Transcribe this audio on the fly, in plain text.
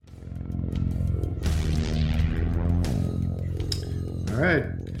right.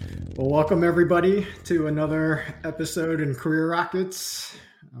 Well, welcome everybody to another episode in Career Rockets.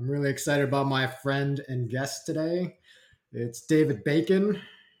 I'm really excited about my friend and guest today. It's David Bacon,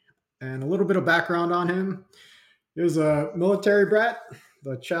 and a little bit of background on him. He was a military brat,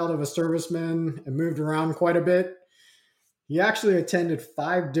 the child of a serviceman, and moved around quite a bit. He actually attended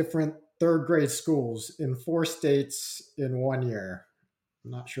 5 different third grade schools in 4 states in 1 year. I'm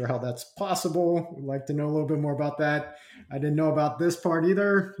not sure how that's possible. Would like to know a little bit more about that. I didn't know about this part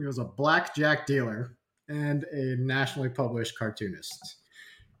either. He was a blackjack dealer and a nationally published cartoonist.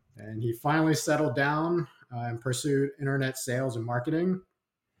 And he finally settled down and pursued internet sales and marketing.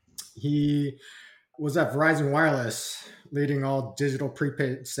 He was at Verizon Wireless, leading all digital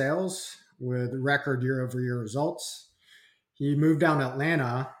prepaid sales with record year-over-year results. He moved down to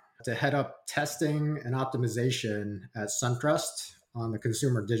Atlanta to head up testing and optimization at SunTrust on the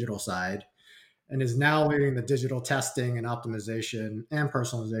consumer digital side, and is now leading the digital testing and optimization and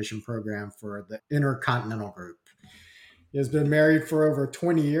personalization program for the Intercontinental Group. He has been married for over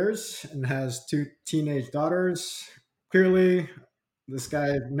 20 years and has 2 teenage daughters. Clearly, this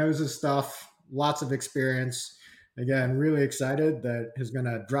guy knows his stuff, lots of experience. Again, really excited that he's going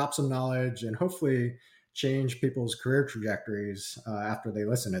to drop some knowledge and hopefully change people's career trajectories after they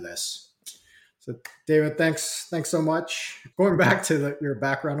listen to this. So, David, thanks so much. Going back to your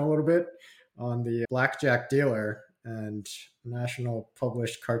background a little bit on the blackjack dealer and national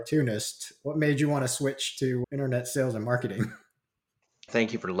published cartoonist, what made you want to switch to internet sales and marketing?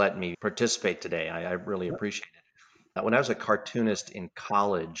 Thank you for letting me participate today. I really appreciate it. When I was a cartoonist in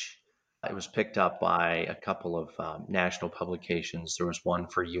college, it was picked up by a couple of national publications. There was one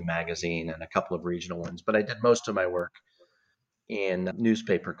for You Magazine and a couple of regional ones, but I did most of my work in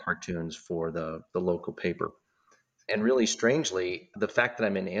newspaper cartoons for the local paper. And really strangely, the fact that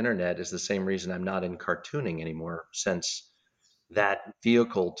I'm in the internet is the same reason I'm not in cartooning anymore, since that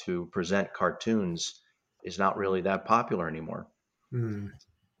vehicle to present cartoons is not really that popular anymore. Hmm.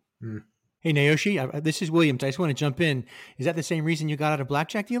 Hmm. Hey, Naoshi, this is Williams. I just want to jump in. Is that the same reason you got out of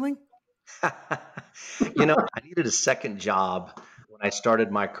blackjack dealing? I needed a second job when I started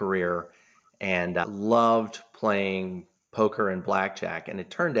my career, and I loved playing poker and blackjack. And it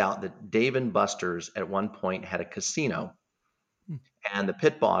turned out that Dave & Buster's at one point had a casino, and the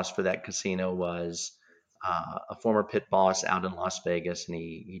pit boss for that casino was a former pit boss out in Las Vegas, and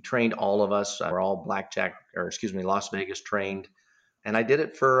he trained all of us. We're all Las Vegas trained. And I did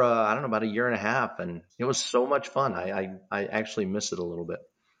it for, I don't know, about a year and a half, and it was so much fun. I actually miss it a little bit.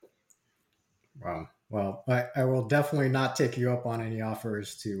 Wow. Well, I will definitely not take you up on any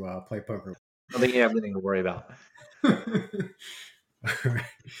offers to play poker. I think you have anything to worry about. All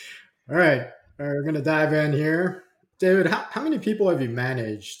right. We're going to dive in here. David, how many people have you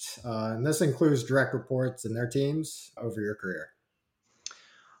managed? And this includes direct reports and their teams over your career.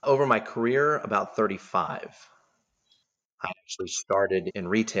 Over my career, about 35. I actually started in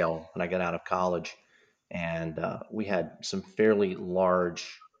retail when I got out of college, and we had some fairly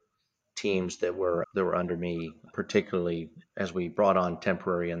large teams that were under me, particularly as we brought on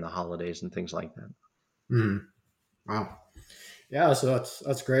temporary in the holidays and things like that. Mm-hmm. Wow. Yeah, so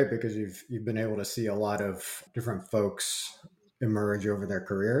that's great because you've been able to see a lot of different folks emerge over their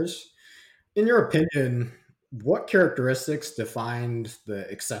careers. In your opinion, what characteristics defined the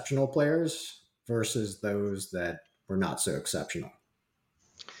exceptional players versus those that were not so exceptional?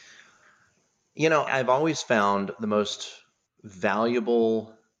 I've always found the most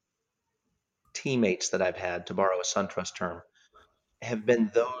valuable teammates that I've had, to borrow a SunTrust term, have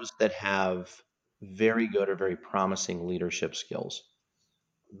been those that have very good or very promising leadership skills.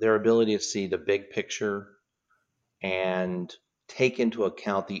 Their ability to see the big picture and take into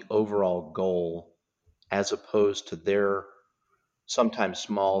account the overall goal as opposed to their sometimes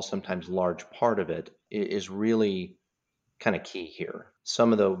small, sometimes large part of it is really kind of key here.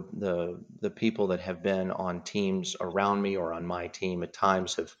 Some of the people that have been on teams around me or on my team at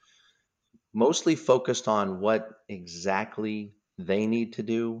times have mostly focused on what exactly they need to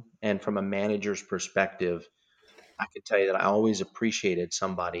do. And from a manager's perspective, I can tell you that I always appreciated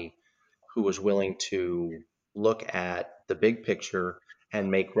somebody who was willing to look at the big picture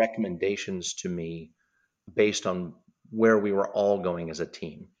and make recommendations to me based on where we were all going as a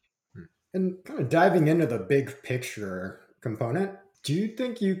team. And kind of diving into the big picture component, do you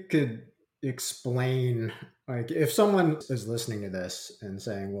think you could explain, like, if someone is listening to this and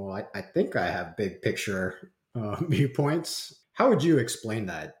saying, well, I think I have big picture viewpoints, how would you explain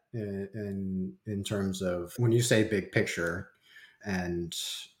that in terms of when you say big picture and,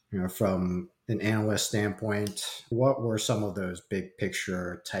 from an analyst standpoint, what were some of those big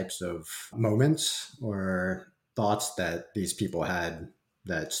picture types of moments or thoughts that these people had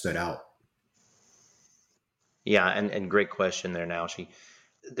that stood out? Yeah, and great question there, Naoshi.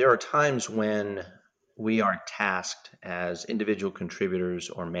 There are times when we are tasked as individual contributors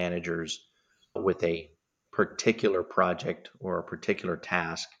or managers with a particular project or a particular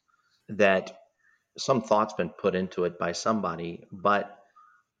task that some thought's been put into it by somebody, but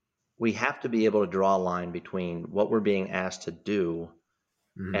we have to be able to draw a line between what we're being asked to do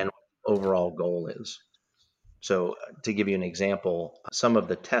Mm-hmm. and what the overall goal is. So, to give you an example, some of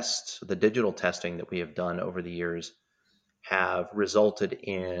the tests, the digital testing that we have done over the years, have resulted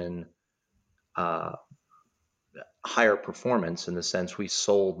in uh, higher performance in the sense we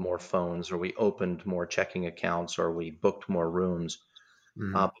sold more phones or we opened more checking accounts or we booked more rooms.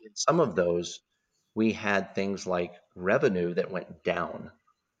 Mm-hmm. In some of those, we had things like revenue that went down.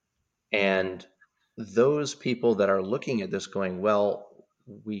 And those people that are looking at this going, well,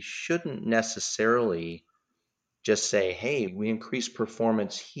 we shouldn't necessarily just say, hey, we increase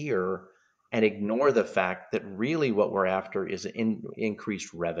performance here and ignore the fact that really what we're after is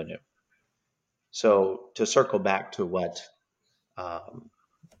increased revenue. So to circle back to what um,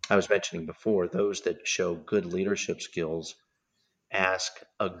 I was mentioning before, those that show good leadership skills ask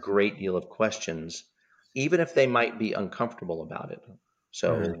a great deal of questions, even if they might be uncomfortable about it. Mm-hmm.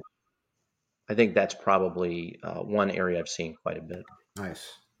 So I think that's probably one area I've seen quite a bit. Nice.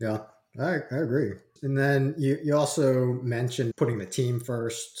 Yeah, I agree. And then you also mentioned putting the team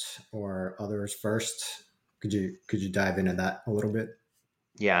first or others first. Could you dive into that a little bit?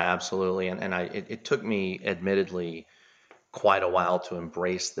 Yeah, absolutely. And it took me, admittedly, quite a while to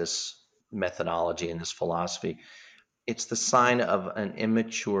embrace this methodology and this philosophy. It's the sign of an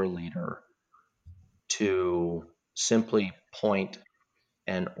immature leader to simply point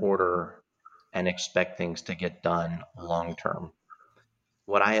and order and expect things to get done long term.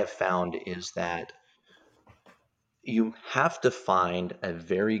 What I have found is that you have to find a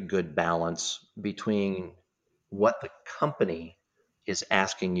very good balance between what the company is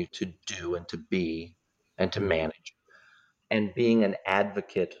asking you to do and to be and to Mm-hmm. manage, and being an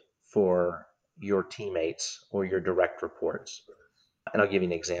advocate for your teammates or your direct reports. And I'll give you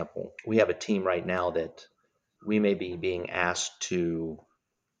an example. We have a team right now that we may be being asked to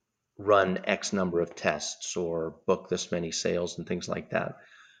run X number of tests or book this many sales and things like that.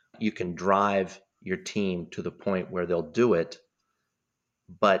 You can drive your team to the point where they'll do it,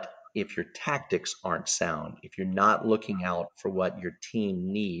 but if your tactics aren't sound, if you're not looking out for what your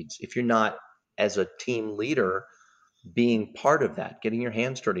team needs, if you're not, as a team leader, being part of that, getting your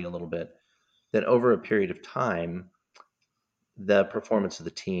hands dirty a little bit, then over a period of time, the performance of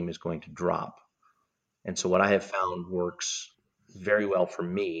the team is going to drop. And so, what I have found works very well for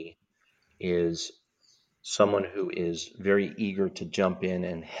me is someone who is very eager to jump in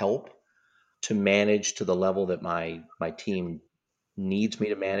and help to manage to the level that my team needs me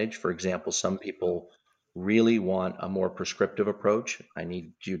to manage. For example, some people really want a more prescriptive approach. I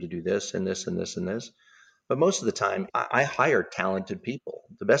need you to do this and this and this and this. But most of the time, I hire talented people.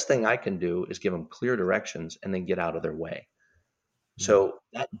 The best thing I can do is give them clear directions and then get out of their way. So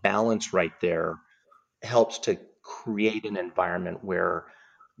that balance right there helps to create an environment where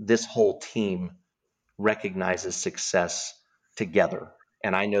this whole team recognizes success together.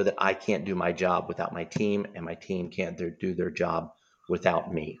 And I know that I can't do my job without my team, and my team can't do their job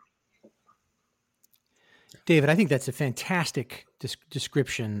without me. David, I think that's a fantastic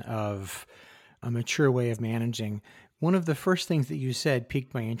description of a mature way of managing. One of the first things that you said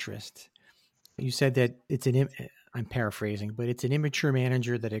piqued my interest. You said that I'm paraphrasing, but it's an immature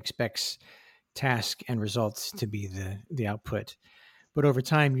manager that expects task and results to be the output. But over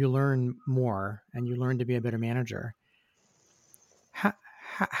time, you learn more and you learn to be a better manager.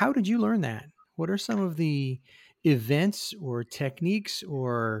 How did you learn that? What are some of the events or techniques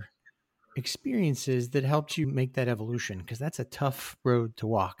or experiences that helped you make that evolution? Because that's a tough road to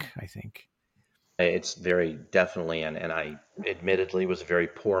walk, I think. It's very definitely, and I admittedly was a very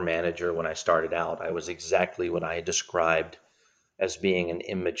poor manager when I started out. I was exactly what I had described as being an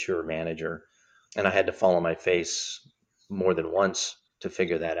immature manager. And I had to fall on my face more than once to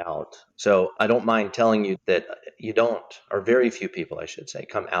figure that out. So I don't mind telling you that you don't, or very few people, I should say,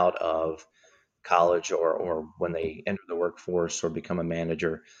 come out of college or when they enter the workforce or become a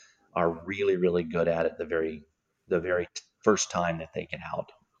manager are really, really good at it the very first time that they get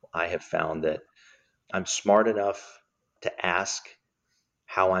out. I have found that I'm smart enough to ask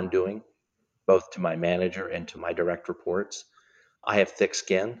how I'm doing, both to my manager and to my direct reports. I have thick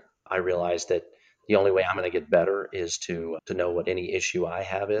skin. I realize that the only way I'm going to get better is to know what any issue I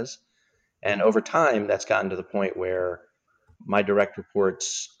have is. And over time, that's gotten to the point where my direct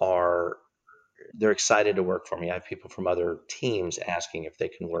reports are they're excited to work for me. I have people from other teams asking if they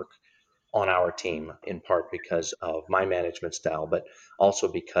can work on our team, in part because of my management style, but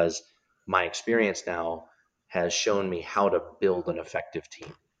also because my experience now has shown me how to build an effective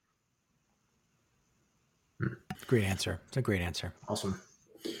team. Great answer. It's a great answer. Awesome.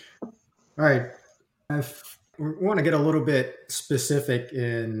 All right. We want to get a little bit specific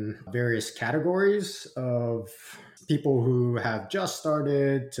in various categories of people who have just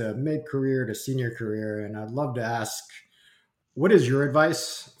started to mid-career to senior career. And I'd love to ask, what is your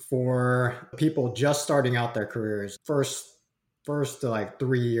advice for people just starting out their careers, first to like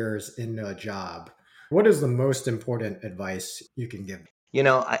 3 years into a job? What is the most important advice you can give?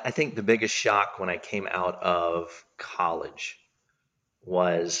 I think the biggest shock when I came out of college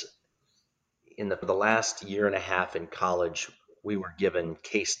was in the last year and a half in college, we were given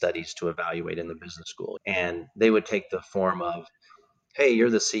case studies to evaluate in the business school. And they would take the form of, hey, you're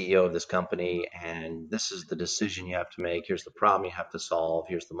the CEO of this company, and this is the decision you have to make. Here's the problem you have to solve.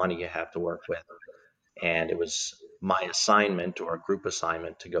 Here's the money you have to work with. And it was my assignment or a group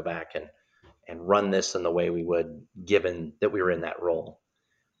assignment to go back and run this in the way we would, given that we were in that role.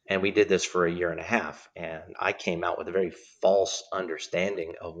 And we did this for a year and a half. And I came out with a very false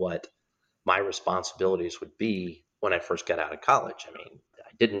understanding of what my responsibilities would be when I first got out of college. I mean,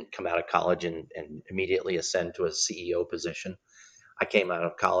 I didn't come out of college and immediately ascend to a CEO position. I came out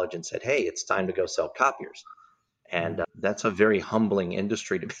of college and said, hey, it's time to go sell copiers. And that's a very humbling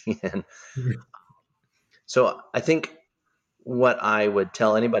industry to be in. So I think what I would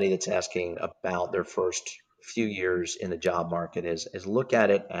tell anybody that's asking about their first few years in the job market is look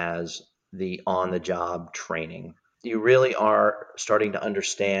at it as the on-the-job training. You really are starting to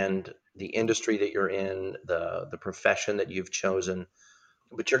understand the industry that you're in, the profession that you've chosen,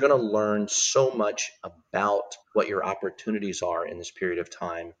 but you're going to learn so much about what your opportunities are in this period of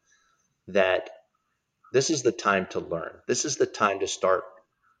time that this is the time to learn. This is the time to start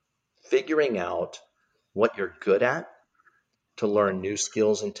figuring out what you're good at, to learn new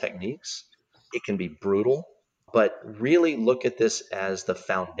skills and techniques. It can be brutal, but really look at this as the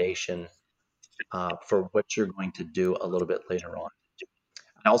foundation for what you're going to do a little bit later on.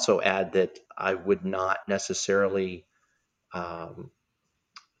 I'd also add that I would not necessarily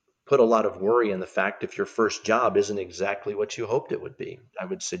put a lot of worry in the fact if your first job isn't exactly what you hoped it would be. I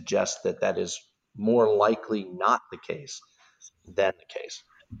would suggest that that is more likely not the case than the case.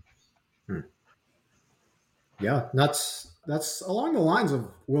 Yeah, that's along the lines of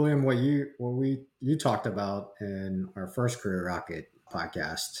William, what you talked about in our first Career Rocket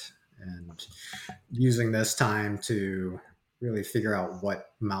podcast, and using this time to really figure out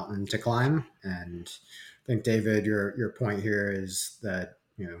what mountain to climb. And I think, David, your point here is that,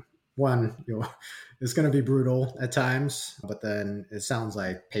 one, it's going to be brutal at times, but then it sounds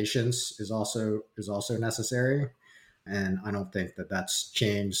like patience is also necessary. And I don't think that that's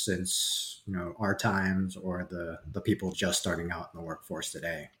changed since our times or the people just starting out in the workforce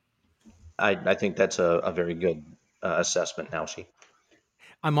today. I think that's a very good assessment, Naoshi.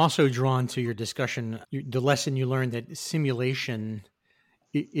 I'm also drawn to your discussion, the lesson you learned that simulation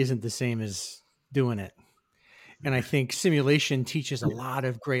isn't the same as doing it. And I think simulation teaches a lot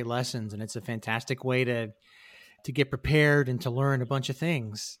of great lessons, and it's a fantastic way to get prepared and to learn a bunch of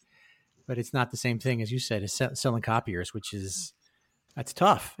things. But it's not the same thing, as you said, as selling copiers, that's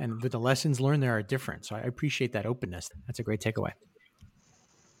tough. And the lessons learned there are different. So I appreciate that openness. That's a great takeaway.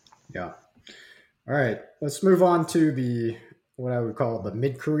 Yeah. All right. Let's move on to what I would call the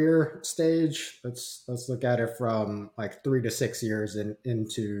mid-career stage. Let's look at it from like 3 to 6 years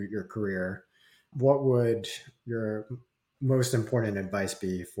into your career. What would your most important advice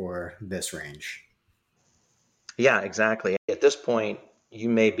be for this range? Yeah, exactly. At this point, you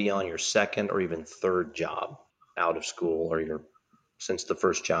may be on your second or even third job out of school, or since the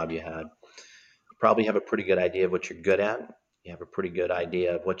first job you had. You probably have a pretty good idea of what you're good at. You have a pretty good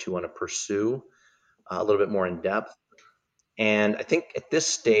idea of what you want to pursue a little bit more in depth. And I think at this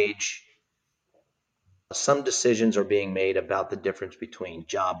stage, some decisions are being made about the difference between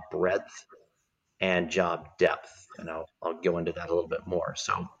job breadth and job depth. And I'll go into that a little bit more.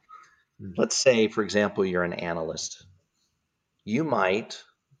 So let's say, for example, you're an analyst. You might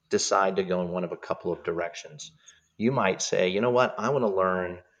decide to go in one of a couple of directions. You might say, you know what, I want to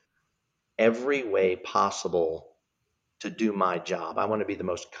learn every way possible to do my job. I want to be the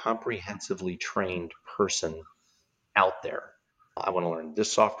most comprehensively trained person out there. I want to learn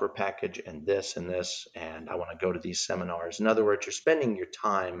this software package and this, and I want to go to these seminars. In other words, you're spending your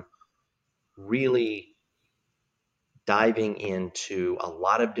time really diving into a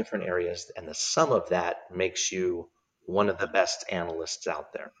lot of different areas, and the sum of that makes you one of the best analysts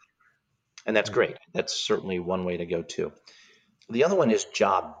out there. And that's great. That's certainly one way to go too. The other one is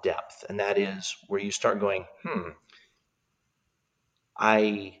job depth, and that is where you start going,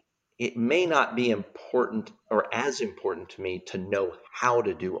 I it may not be important or as important to me to know how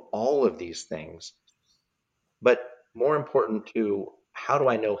to do all of these things, but more important to how do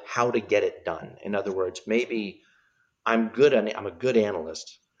I know how to get it done? In other words, maybe I'm a good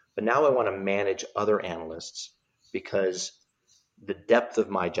analyst, but now I want to manage other analysts because the depth of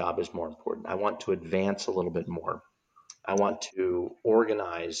my job is more important. I want to advance a little bit more. I want to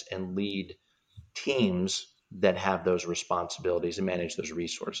organize and lead teams that have those responsibilities and manage those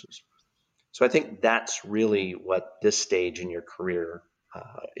resources. So I think that's really what this stage in your career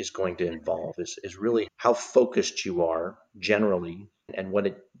is going to involve is really how focused you are generally and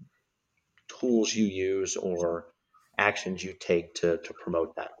what tools you use or actions you take to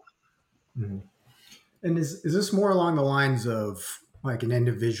promote that. Mm-hmm. And is this more along the lines of like an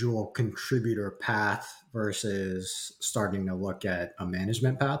individual contributor path versus starting to look at a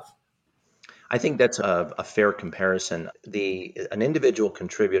management path? I think that's a fair comparison. An individual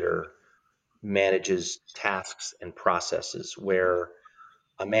contributor manages tasks and processes where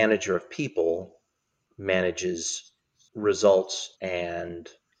a manager of people manages results and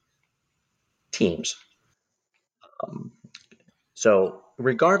teams. Um, so,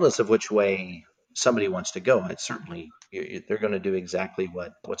 regardless of which way somebody wants to go, it's certainly they're going to do exactly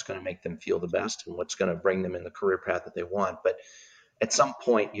what's going to make them feel the best and what's going to bring them in the career path that they want. But at some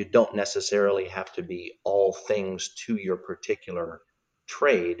point, you don't necessarily have to be all things to your particular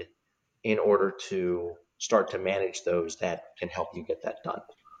trade in order to start to manage those that can help you get that done.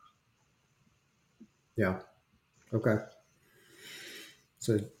 Yeah. Okay.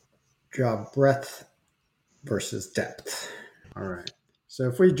 So job breadth versus depth. All right. So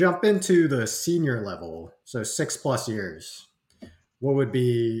if we jump into the senior level, so 6+ years, what would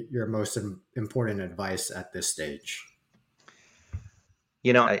be your most important advice at this stage?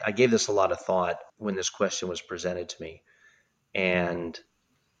 I gave this a lot of thought when this question was presented to me. And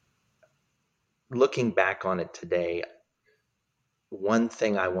looking back on it today, one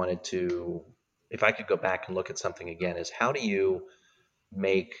thing I wanted to, if I could go back and look at something again, is how do you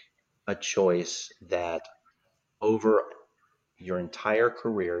make a choice that over your entire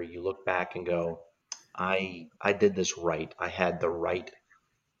career, you look back and go, I did this right. I had the right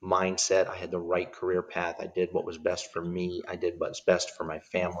mindset. I had the right career path. I did what was best for me. I did what's best for my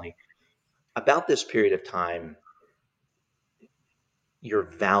family. About this period of time, your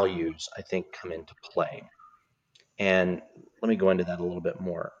values, I think, come into play. And let me go into that a little bit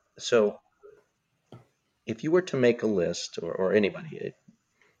more. So, if you were to make a list, or anybody,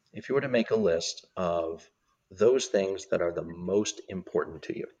 if you were to make a list of those things that are the most important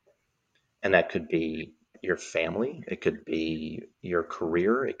to you, and that could be your family, it could be your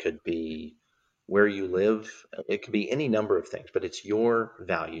career, it could be where you live, it could be any number of things, but it's your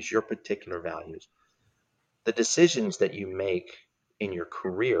values, your particular values. The decisions that you make in your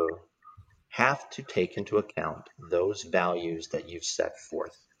career have to take into account those values that you've set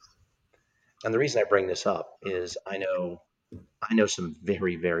forth. And the reason I bring this up is I know some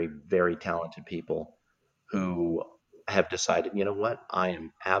very, very, very talented people who have decided, you know what, I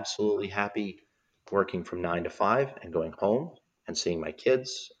am absolutely happy working from 9 to 5 and going home and seeing my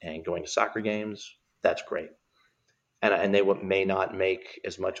kids and going to soccer games. That's great. And they may not make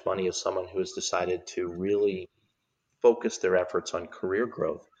as much money as someone who has decided to really focus their efforts on career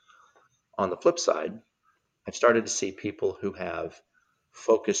growth. On the flip side, I've started to see people who have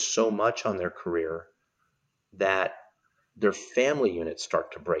focused so much on their career that their family units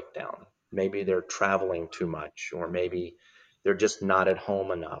start to break down. Maybe they're traveling too much, or maybe they're just not at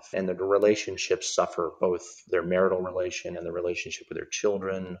home enough, and the relationships suffer, both their marital relation and the relationship with their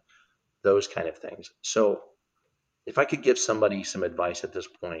children, those kind of things. So, if I could give somebody some advice at this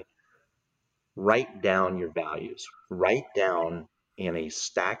point, write down your values, write down in a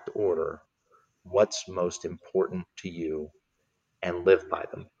stacked order what's most important to you and live by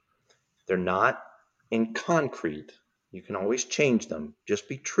them. They're not in concrete. You can always change them. Just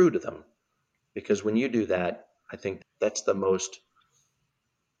be true to them. Because when you do that, I think that's the most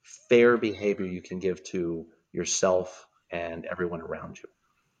fair behavior you can give to yourself and everyone around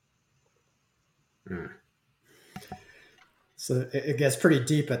you. Mm. So it gets pretty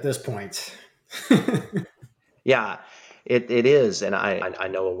deep at this point. Yeah, it is. And I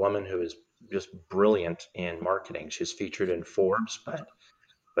know a woman who is just brilliant in marketing. She's featured in Forbes,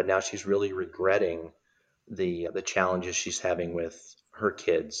 but now she's really regretting the challenges she's having with her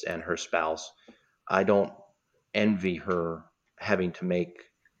kids and her spouse. I don't envy her having to make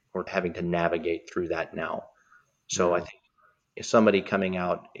or having to navigate through that now. So I No. think somebody coming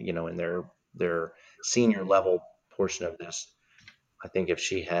out, in their senior level portion of this, I think if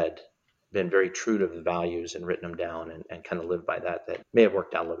she had been very true to the values and written them down and kind of lived by that may have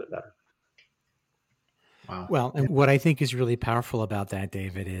worked out a little bit better. Wow. Well, and what I think is really powerful about that,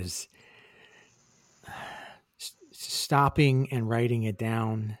 David, is stopping and writing it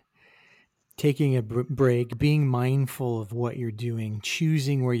down, taking a break, being mindful of what you're doing,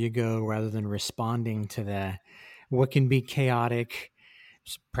 choosing where you go rather than responding to what can be chaotic,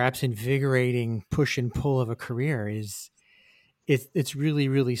 perhaps invigorating push and pull of a career it's really,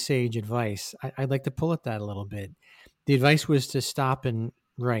 really sage advice. I'd like to pull at that a little bit. The advice was to stop and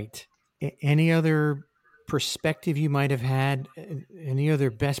write. Any other perspective you might have had, any other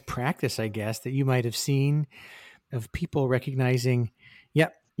best practice, I guess, that you might have seen of people recognizing,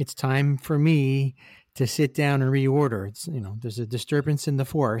 yep, it's time for me to sit down and reorder. It's, there's a disturbance in the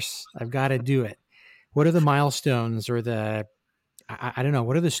force. I've got to do it. What are the milestones or I don't know,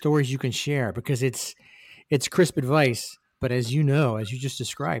 what are the stories you can share? Because it's crisp advice, but as you know, as you just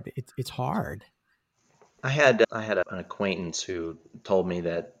described, it's hard. I had an acquaintance who told me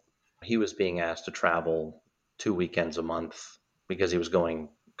that he was being asked to travel 2 weekends a month because he was going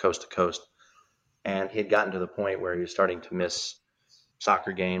coast to coast. And he had gotten to the point where he was starting to miss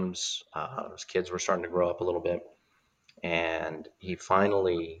soccer games. His kids were starting to grow up a little bit. And he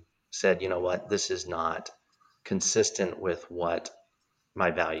finally said, you know what, this is not consistent with what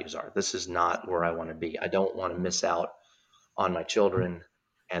my values are. This is not where I want to be. I don't want to miss out on my children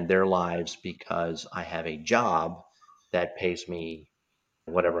and their lives because I have a job that pays me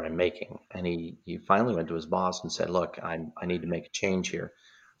whatever I'm making. And he finally went to his boss and said, look, I need to make a change here.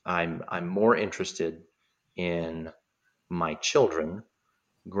 I'm more interested in my children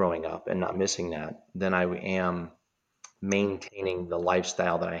growing up and not missing that than I am maintaining the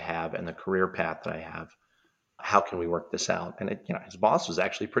lifestyle that I have and the career path that I have. How can we work this out? And his boss was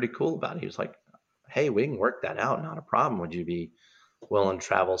actually pretty cool about it. He was like, hey, we can work that out. Not a problem. Would you be willing to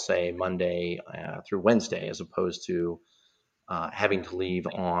travel, say, Monday through Wednesday, as opposed to having to leave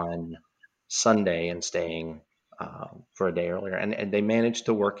on Sunday and staying for a day earlier? And they managed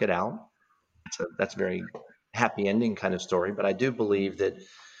to work it out. So that's a very happy ending kind of story. But I do believe that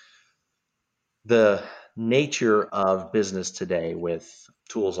the nature of business today with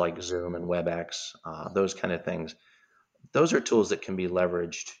tools like Zoom and WebEx, those kind of things, those are tools that can be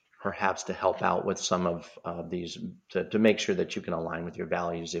leveraged perhaps to help out with some of these, to make sure that you can align with your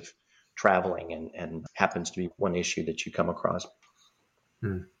values if traveling and happens to be one issue that you come across.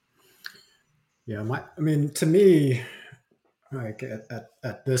 Yeah, to me, like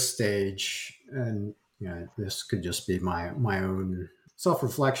at this stage, and this could just be my own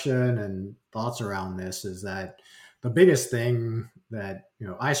self-reflection and thoughts around this, is that the biggest thing that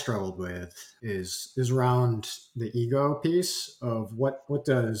I struggled with is around the ego piece of what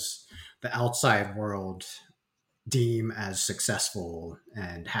does the outside world deem as successful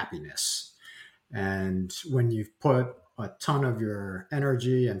and happiness. And when you've put a ton of your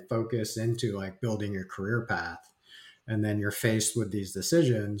energy and focus into like building your career path, and then you're faced with these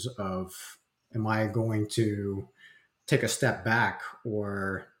decisions of, am I going to take a step back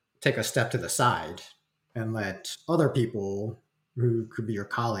or take a step to the side and let other people who could be your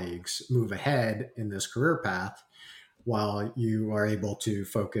colleagues move ahead in this career path while you are able to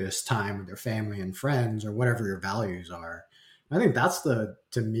focus time with your family and friends or whatever your values are? I think that's to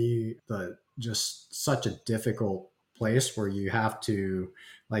me, the just such a difficult place where you have to,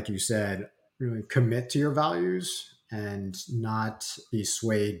 like you said, really commit to your values and not be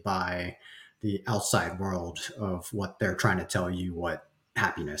swayed by the outside world of what they're trying to tell you what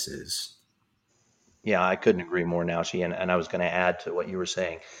happiness is. Yeah, I couldn't agree more, Naoshi. And I was going to add to what you were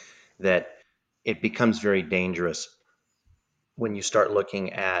saying that it becomes very dangerous when you start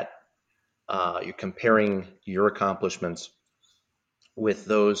looking at, you're comparing your accomplishments with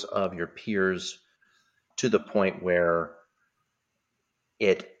those of your peers to the point where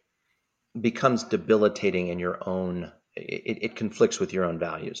it becomes debilitating in your own, it conflicts with your own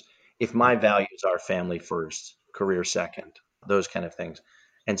values. If my values are family first, career second, those kind of things,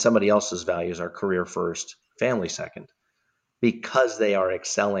 and somebody else's values are career first, family second, because they are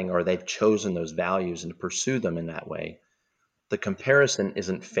excelling or they've chosen those values and to pursue them in that way, the comparison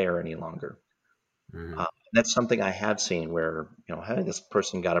isn't fair any longer. Mm-hmm. That's something I have seen where, hey, this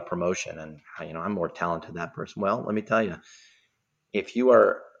person got a promotion and, I'm more talented than that person. Well, let me tell you, if you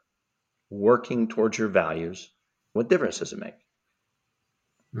are working towards your values, what difference does it make?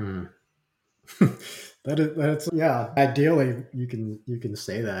 Mm. That's yeah. Ideally, you can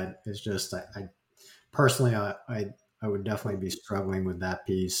say that. It's just I personally, I would definitely be struggling with that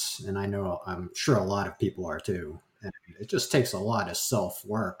piece, and I'm sure a lot of people are too. And it just takes a lot of self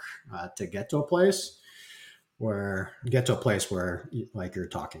work to get to a place where like you're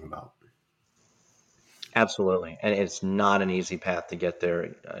talking about. Absolutely. And it's not an easy path to get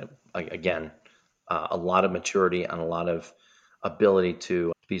there. Again, a lot of maturity and a lot of ability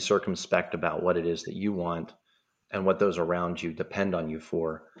to be circumspect about what it is that you want and what those around you depend on you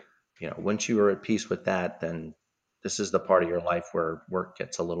for. Once you are at peace with that, then this is the part of your life where work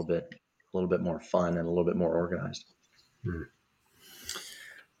gets a little bit more fun and a little bit more organized. Hmm.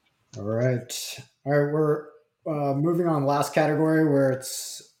 All right. All right. We're moving on. Last category where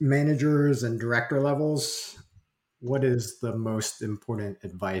it's managers and director levels. What is the most important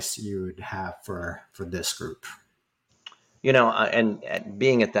advice you would have for this group? And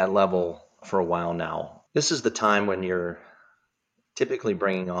being at that level for a while now, this is the time when you're typically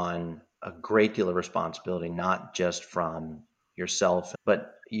bringing on a great deal of responsibility, not just from yourself,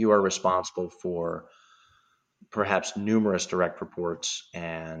 but you are responsible for perhaps numerous direct reports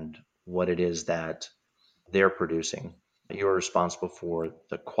and what it is that they're producing. You're responsible for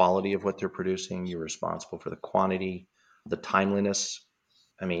the quality of what they're producing. You're responsible for the quantity, the timeliness.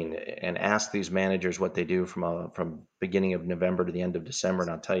 I mean, and ask these managers what they do from beginning of November to the end of December,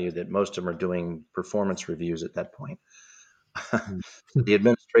 and I'll tell you that most of them are doing performance reviews at that point. The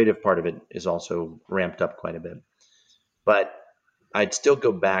administrative part of it is also ramped up quite a bit. But I'd still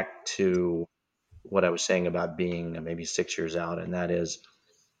go back to what I was saying about being maybe 6 years out, and that is,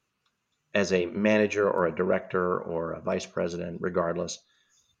 as a manager or a director or a vice president, regardless,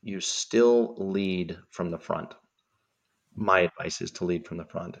 you still lead from the front. My advice is to lead from the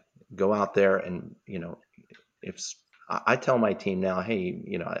front. Go out there and, if I tell my team now,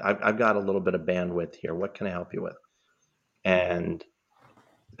 hey, I've got a little bit of bandwidth here. What can I help you with? And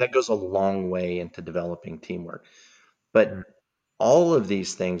that goes a long way into developing teamwork. But all of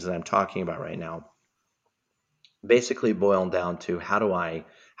these things that I'm talking about right now basically boil down to how do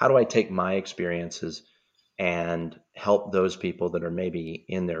I take my experiences and help those people that are maybe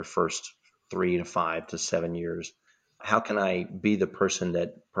in their first 3 to 5 to 7 years. How can I be the person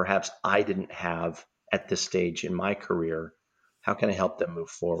that perhaps I didn't have at this stage in my career? How can I help them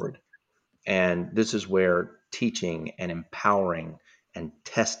move forward? And this is where teaching and empowering and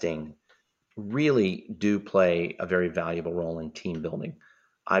testing really do play a very valuable role in team building.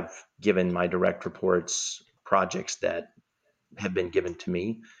 I've given my direct reports projects that have been given to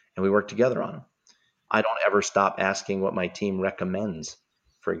me, and we work together on them. I don't ever stop asking what my team recommends,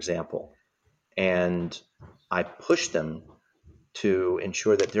 for example, and I push them to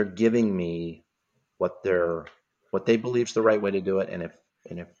ensure that they're giving me what they believe is the right way to do it, and if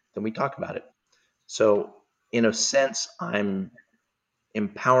then we talk about it. So in a sense, I'm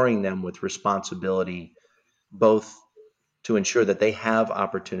empowering them with responsibility, both to ensure that they have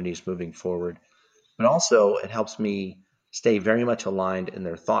opportunities moving forward, but also it helps me stay very much aligned in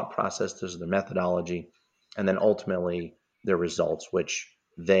their thought processes, their methodology, and then ultimately their results, which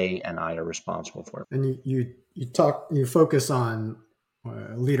they and I are responsible for. And you focus on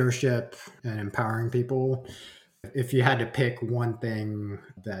leadership and empowering people. If you had to pick one thing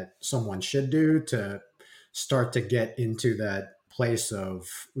that someone should do to start to get into that place of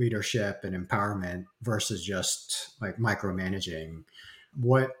leadership and empowerment versus just like micromanaging,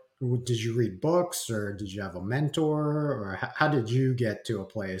 what did you read books or did you have a mentor, or how did you get to a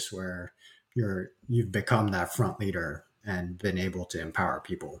place where you've become that front leader and been able to empower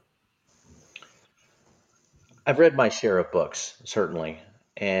people? I've read my share of books, certainly,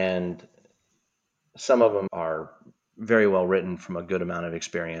 and some of them are very well written from a good amount of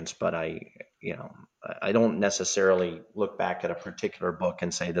experience, but I don't necessarily look back at a particular book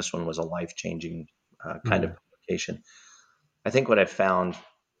and say this one was a life-changing kind of publication. I think what I've found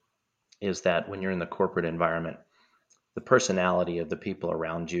is that when you're in the corporate environment, the personality of the people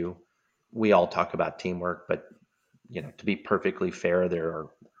around you, we all talk about teamwork, but to be perfectly fair,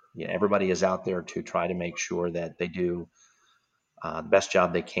 everybody is out there to try to make sure that they do the best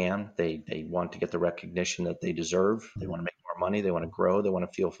job they can. They want to get the recognition that they deserve. They want to make more money. They want to grow. They want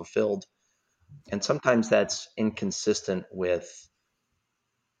to feel fulfilled. And sometimes that's inconsistent with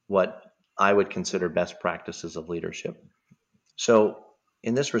what I would consider best practices of leadership. So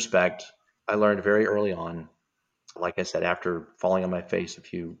in this respect, I learned very early on, like I said, after falling on my face a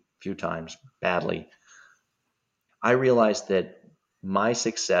few times badly, I realized that my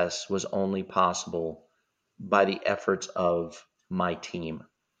success was only possible by the efforts of my team.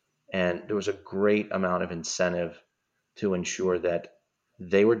 And there was a great amount of incentive to ensure that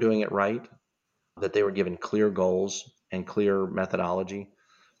they were doing it right, that they were given clear goals and clear methodology,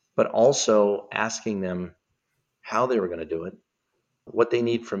 but also asking them how they were going to do it, what they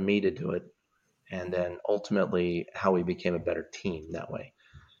need from me to do it, and then ultimately how we became a better team that way.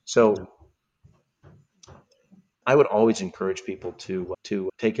 So I would always encourage people to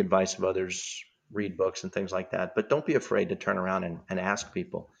take advice of others, read books and things like that, but don't be afraid to turn around and ask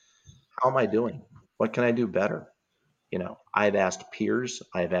people, how am I doing? What can I do better? I've asked peers,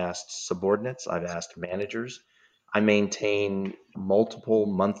 I've asked subordinates, I've asked managers. I maintain multiple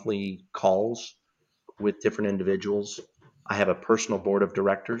monthly calls with different individuals. I have a personal board of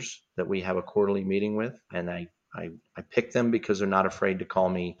directors that we have a quarterly meeting with, and I pick them because they're not afraid to call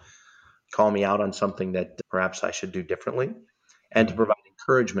me out on something that perhaps I should do differently, and to provide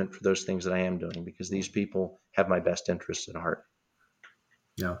encouragement for those things that I am doing, because these people have my best interests at heart.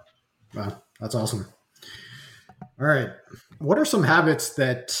 Yeah. Wow. That's awesome. All right. What are some habits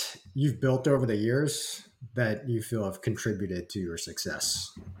that you've built over the years that you feel have contributed to your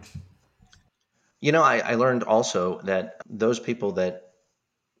success? I learned also that those people that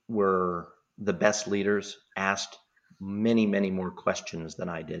were the best leaders asked many, many more questions than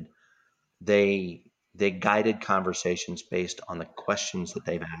I did. They guided conversations based on the questions that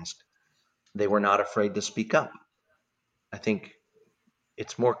they've asked. They were not afraid to speak up. I think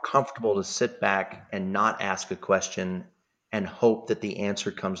it's more comfortable to sit back and not ask a question and hope that the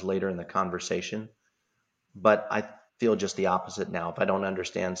answer comes later in the conversation. But I feel just the opposite now. If I don't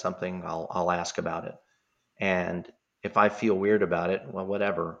understand something, I'll ask about it. And if I feel weird about it, well,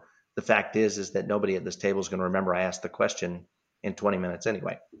 whatever. The fact is that nobody at this table is going to remember I asked the question in 20 minutes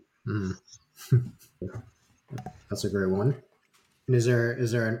anyway. Mm. That's a great one. And is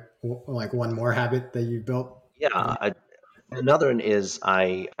there like one more habit that you built? Yeah. Another one is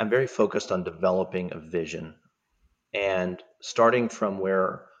I'm very focused on developing a vision and starting from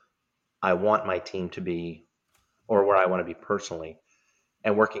where I want my team to be or where I want to be personally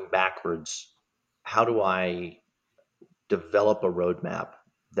and working backwards. How do I develop a roadmap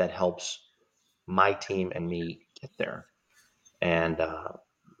that helps my team and me get there? And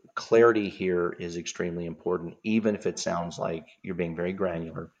clarity here is extremely important, even if it sounds like you're being very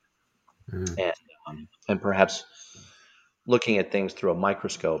granular Mm. and and perhaps looking at things through a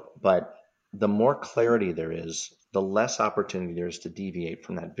microscope. But the more clarity there is, the less opportunity there is to deviate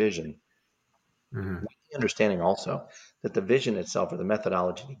from that vision. Mm. Understanding also that the vision itself or the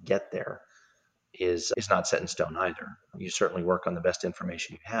methodology to get there is not set in stone either. You certainly work on the best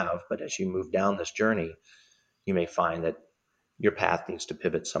information you have, but as you move down this journey, you may find that your path needs to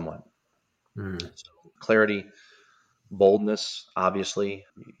pivot somewhat. Mm. So clarity, boldness, obviously,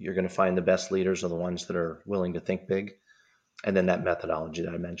 you're going to find the best leaders are the ones that are willing to think big. And then that methodology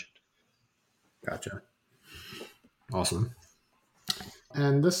that I mentioned. Gotcha. Awesome.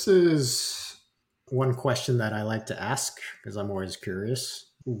 And this is one question that I like to ask because I'm always curious.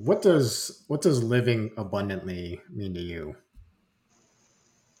 What does living abundantly mean to you?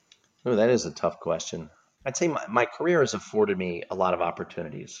 Oh, that is a tough question. I'd say my career has afforded me a lot of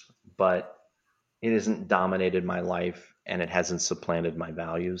opportunities, but it hasn't dominated my life and it hasn't supplanted my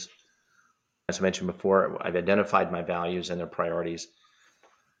values. As I mentioned before, I've identified my values and their priorities.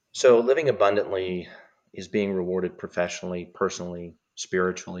 So living abundantly is being rewarded professionally, personally,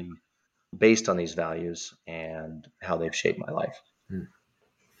 spiritually, based on these values and how they've shaped my life. Hmm.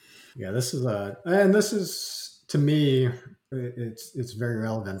 Yeah, this is to me, it's very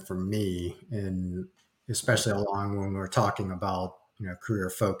relevant for me, and especially along when we're talking about career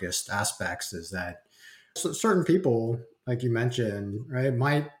focused aspects, is that certain people, like you mentioned, right,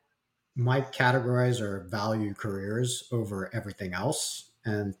 might categorize or value careers over everything else,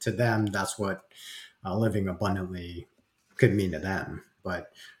 and to them, that's what living abundantly could mean to them.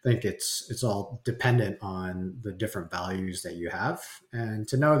 But I think it's all dependent on the different values that you have, and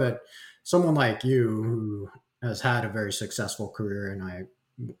to know that someone like you who has had a very successful career, and I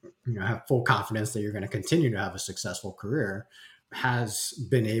have full confidence that you're going to continue to have a successful career, has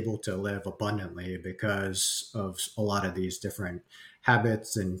been able to live abundantly because of a lot of these different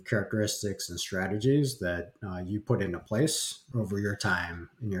habits and characteristics and strategies that you put into place over your time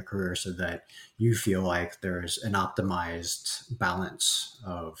in your career so that you feel like there's an optimized balance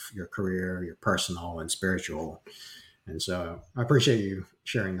of your career, your personal and spiritual. And so I appreciate you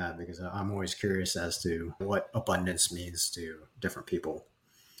sharing that because I'm always curious as to what abundance means to different people.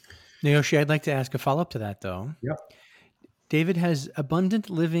 Naoshi, I'd like to ask a follow-up to that, though. Yep. David, has abundant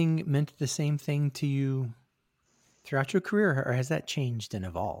living meant the same thing to you throughout your career, or has that changed and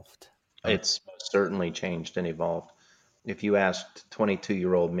evolved? It's certainly changed and evolved. If you asked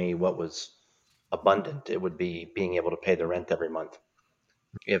 22-year-old me what was abundant, it would be being able to pay the rent every month.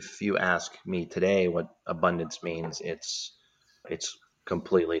 If you ask me today what abundance means, it's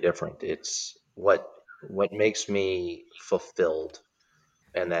completely different. It's what makes me fulfilled,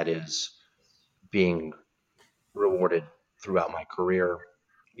 and that is being rewarded throughout my career,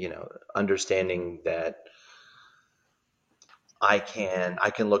 understanding that I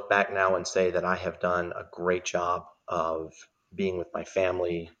can look back now and say that I have done a great job of being with my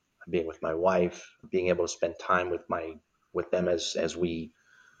family, being with my wife, being able to spend time with them as we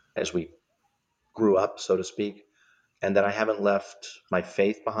grew up, so to speak, and that I haven't left my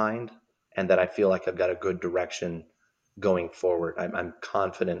faith behind, and that I feel like I've got a good direction going forward. I'm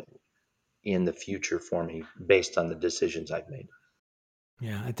confident in the future for me based on the decisions I've made.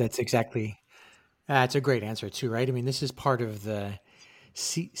 Yeah, that's exactly. That's a great answer too, right? I mean, this is part of the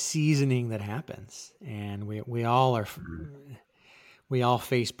seasoning that happens, and we all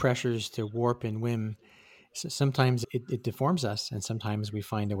face pressures to warp and whim. So sometimes it deforms us, and sometimes we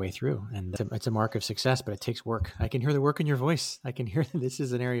find a way through, and it's a mark of success. But it takes work. I can hear the work in your voice. I can hear that this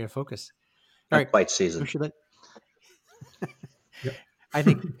is an area of focus. All right, quite seasoned. Yep. I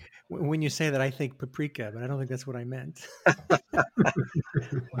think when you say that, I think paprika, but I don't think that's what I meant.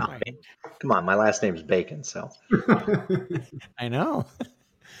 Come on, my last name's Bacon, so. I know,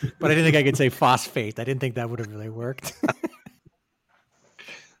 but I didn't think I could say phosphate. I didn't think that would have really worked.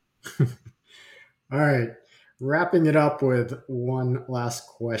 All right. Wrapping it up with one last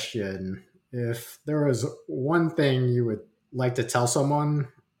question. If there was one thing you would like to tell someone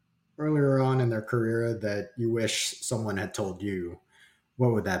earlier on in their career that you wish someone had told you,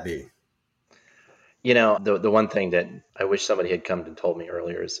 what would that be? The one thing that I wish somebody had come and told me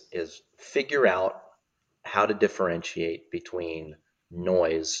earlier is figure out how to differentiate between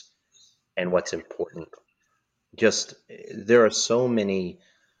noise and what's important. There's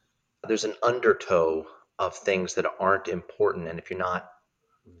an undertow of things that aren't important, and if you're not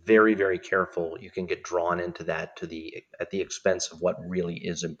very, very careful, you can get drawn into that at the expense of what really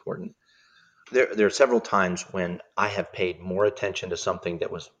is important. There are several times when I have paid more attention to something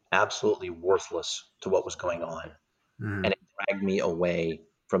that was absolutely worthless to what was going on, and it dragged me away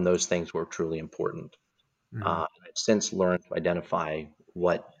from those things that were truly important. I've since learned to identify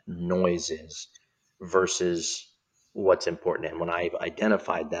what noise is versus what's important. And when I've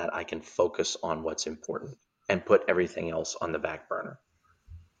identified that, I can focus on what's important and put everything else on the back burner.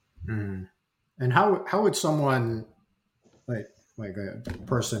 And how would someone like a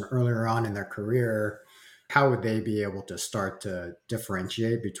person earlier on in their career, how would they be able to start to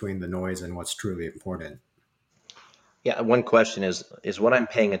differentiate between the noise and what's truly important? Yeah, one question is what I'm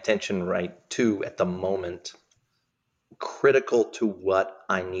paying attention to at the moment critical to what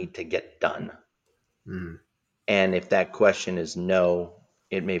I need to get done? And if that question is no,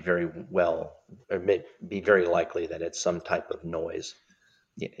 it may be very likely that it's some type of noise.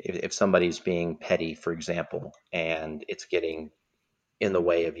 If somebody's being petty, for example, and it's getting in the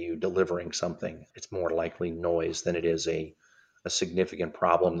way of you delivering something, it's more likely noise than it is a significant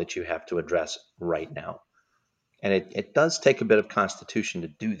problem that you have to address right now. And it does take a bit of constitution to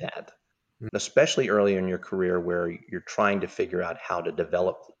do that, especially early in your career where you're trying to figure out how to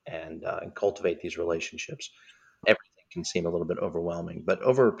develop and cultivate these relationships. Everything can seem a little bit overwhelming, but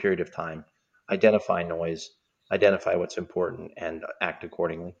over a period of time, identify noise, identify what's important, and act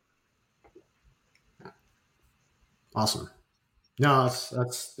accordingly. Awesome. No,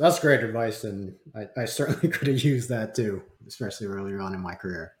 that's great advice, and I certainly could have used that too, especially earlier on in my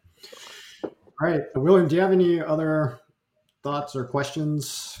career. All right, William, do you have any other thoughts or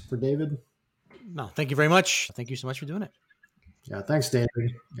questions for David? No, thank you very much. Thank you so much for doing it. Yeah, thanks, David.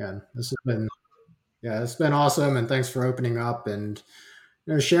 Yeah, it's been awesome, and thanks for opening up and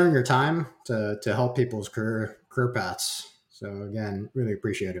sharing your time to help people's career paths. So again, really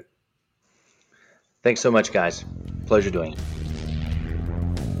appreciate it. Thanks so much, guys. Pleasure doing it.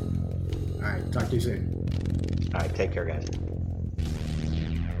 All right, talk to you soon. All right, take care, guys.